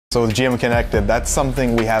So with GM Connected, that's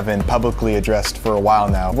something we haven't publicly addressed for a while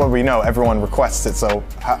now. What we know, everyone requests it, so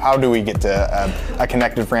how do we get to a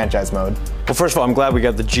connected franchise mode? Well, first of all, I'm glad we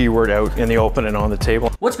got the G word out in the open and on the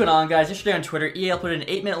table. What's going on, guys? Yesterday on Twitter, EA put an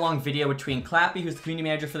 8-minute long video between Clappy, who's the community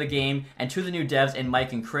manager for the game, and two of the new devs, and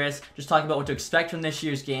Mike and Chris, just talking about what to expect from this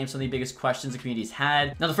year's game, some of the biggest questions the community's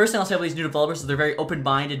had. Now, the first thing I'll say about these new developers is they're very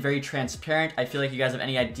open-minded, very transparent. I feel like you guys have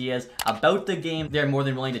any ideas about the game, they're more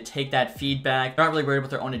than willing to take that feedback. They're not really worried about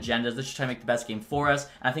their own agendas. They're just trying to make the best game for us.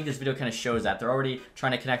 And I think this video kind of shows that. They're already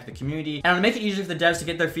trying to connect with the community. And to make it easier for the devs to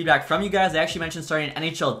get their feedback from you guys, they actually mentioned starting an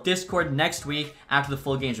NHL Discord next week after the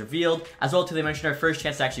full game's revealed. As well, too, they mentioned our first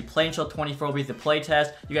chance to actually play NHL 24 will be the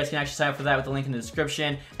playtest. You guys can actually sign up for that with the link in the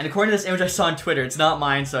description. And according to this image I saw on Twitter, it's not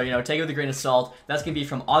mine, so, take it with a grain of salt. That's going to be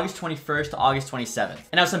from August 21st to August 27th.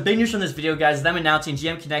 And now some big news from this video, guys, them announcing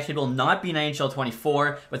GM Connected will not be in NHL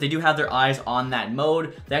 24, but they do have their eyes on that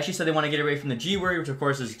mode. They actually said they want to get away from the G word, which of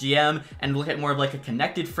course is GM, and look at more of like a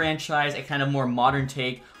connected franchise, a kind of more modern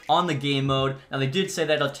take on the game mode. Now, they did say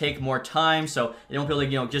that it'll take more time, so they won't be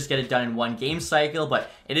able to, just get it done in one game cycle,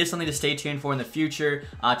 but it is something to stay tuned for in the future.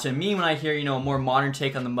 To me, when I hear, a more modern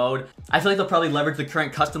take on the mode, I feel like they'll probably leverage the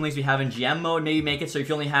current custom leagues we have in GM mode, maybe make it so if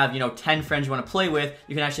you only have, 10 friends you want to play with,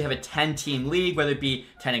 you can actually have a 10-team league, whether it be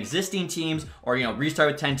 10 existing teams, or,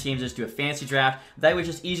 restart with 10 teams, just do a fantasy draft. That way, it's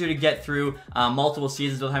just easier to get through multiple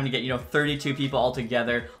seasons without having to get, 32 people all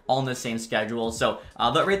together, all in the same schedule. So,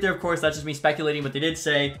 that right there, of course, that's just me speculating, but they did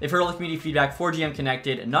say they've heard all the community feedback for GM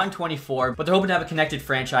Connected, not in 24, but they're hoping to have a connected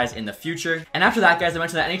franchise in the future. And after that, guys, I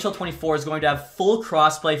mentioned that NHL 24 is going to have full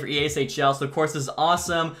crossplay for EASHL, so of course this is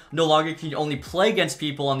awesome. No longer can you only play against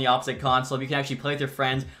people on the opposite console, you can actually play with your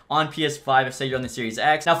friends on PS5 if, say, you're on the Series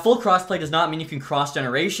X. Now, full crossplay does not mean you can cross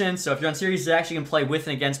generations, so if you're on Series X, you can play with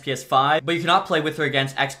and against PS5, but you cannot play with or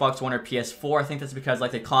against Xbox One or PS4. I think that's because,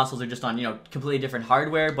 the consoles are just on, completely different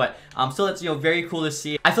hardware, but still, it's, very cool to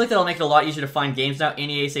see. I feel like that'll make it a lot easier to find games now in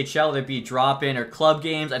EASHL, whether it be drop-in or club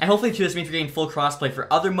games, and hopefully, too, this means we're getting full crossplay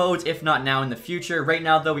for other modes, if not now in the future. Right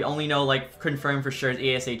now, though, we only know, confirmed for sure is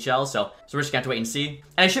EASHL, so we're just gonna have to wait and see.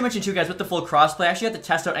 And I should mention, too, guys, with the full crossplay, I actually had to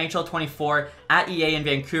test out NHL 24 at EA in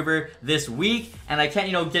Vancouver this week, and I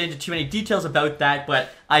can't, get into too many details about that, but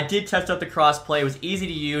I did test out the crossplay. It was easy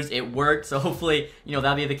to use, it worked, so hopefully,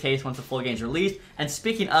 that'll be the case once the full game's released. And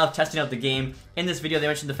speaking of testing out the game, in this video, they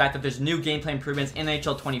mentioned the fact that there's new gameplay improvements in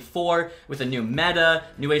NHL 24 with a new meta,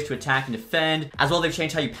 new ways to attack and defend, as well they've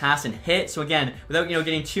changed how you pass and hit. So again, without,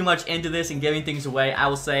 getting too much into this and giving things away, I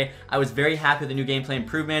will say I was very happy with the new gameplay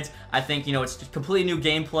improvements. I think, it's just completely new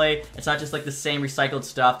gameplay. It's not just the same recycled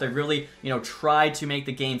stuff. They really, tried to make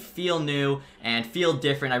the game feel new and feel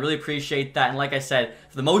different. I really appreciate that. And like I said,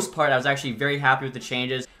 for the most part, I was actually very happy with the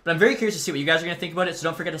changes. But I'm very curious to see what you guys are going to think about it, so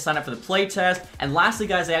don't forget to sign up for the playtest. And lastly,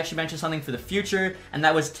 guys, I actually mentioned something for the future, and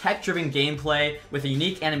that was tech-driven gameplay with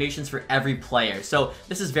unique animations for every player. So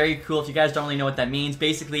this is very cool. If you guys don't really know what that means,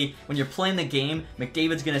 basically, when you're playing the game,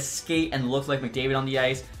 McDavid's going to skate and look like McDavid on the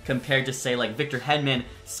ice, compared to, say, Victor Hedman,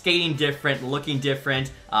 skating different, looking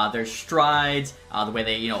different, their strides, the way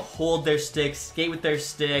they, hold their stick, skate with their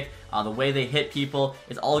stick, the way they hit people,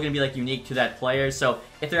 it's all going to be unique to that player. So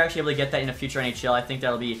if they're actually able to get that in a future NHL, I think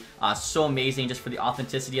that'll be so amazing just for the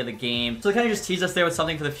authenticity of the game. So they kind of just tease us there with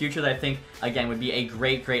something for the future that I think, again, would be a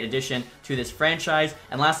great addition to this franchise.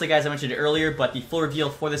 And lastly, guys, I mentioned it earlier, but the full reveal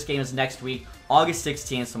for this game is next week, August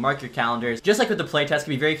 16th, so mark your calendars. Just like with the playtest,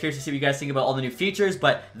 can be very curious to see what you guys think about all the new features,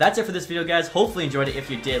 but that's it for this video, guys. Hopefully you enjoyed it. If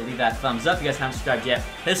you did, leave that thumbs up. If you guys haven't subscribed yet,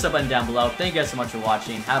 hit the sub button down below. Thank you guys so much for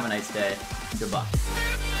watching. Have a nice day. Goodbye.